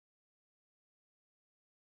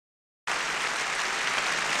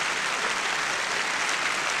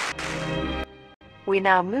We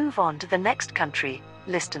now move on to the next country,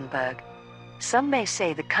 Listenbourg. Some may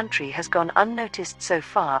say the country has gone unnoticed so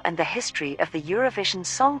far in the history of the Eurovision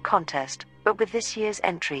Song Contest, but with this year's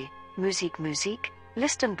entry, Musik,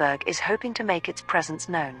 Listenbourg is hoping to make its presence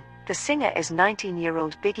known. The singer is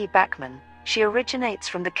 19-year-old Biggie Bachmann. She originates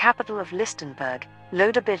from the capital of Listenbourg,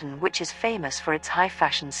 Leeuwarden, which is famous for its high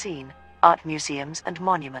fashion scene, art museums and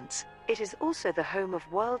monuments. It is also the home of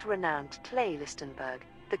world-renowned Play Listenbourg,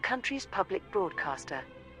 the country's public broadcaster.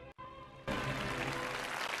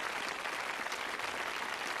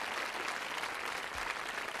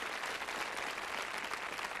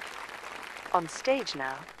 On stage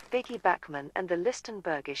now, Biggie Bachmann and the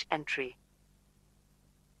Listenbourgish entry.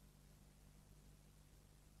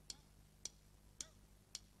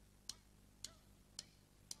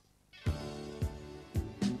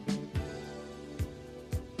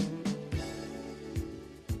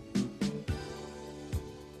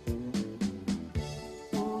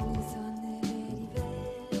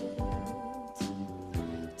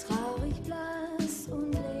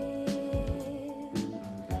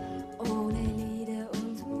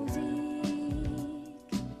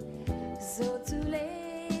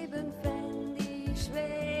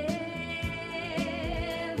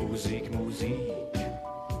 Musik,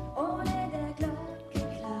 ohne der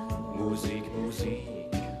Glockenklang. Musik,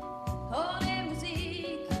 ohne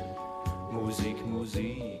Musik. Musik,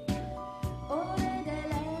 ohne der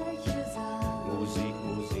Lerchesang. Musik,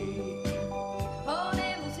 ohne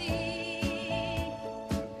Musik.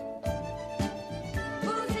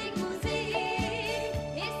 Musik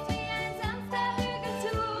ist wie ein sanfter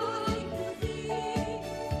Hügelzug.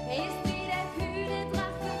 Ist wie der kühle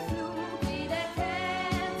Drachenflug, wie der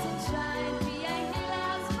Kerzenschein, wie ein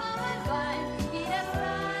Glas voll Wein, wie das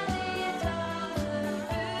Radio tausend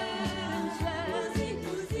Wünsche. Musik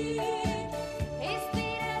ist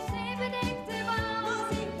wie der schneebedeckte Baum.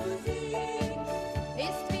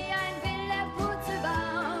 Ist wie ein wilder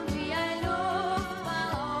Purzelbaum, wie ein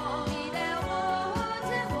Luftballon, wie der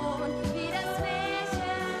rote Mond, wie das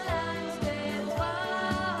Märchenland der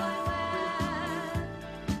Träume.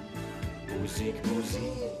 Musik,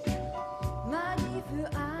 Magie für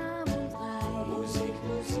arm und reich. Musik,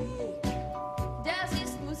 das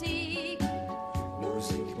ist Musik.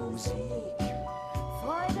 Musik,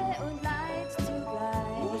 Freude und Leid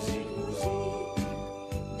zugleich. Musik,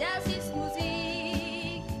 das ist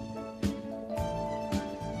Musik.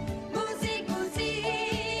 Musik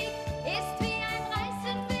ist wie ein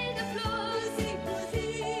reißend wilder Fluss.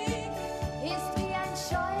 Ist wie ein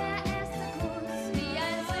scheuer erster Kuss, wie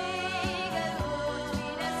ein Regenrot,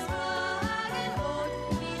 wie das Morgenrot,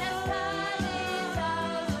 wie das Tal der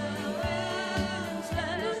tausend Wünsche.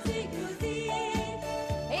 Musik ist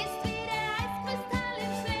wie der Eiskristall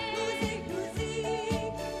im Schnee.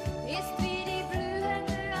 Ist wie die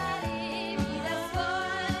blühende Allee, wie das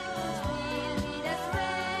Wolkenspiel, wie das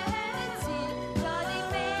Fernziel vor dem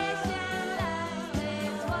Märchenland der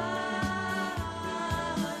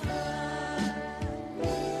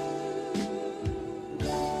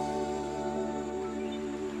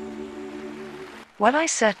Well, I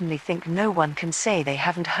certainly think no one can say they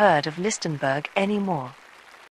haven't heard of Listenbourg anymore.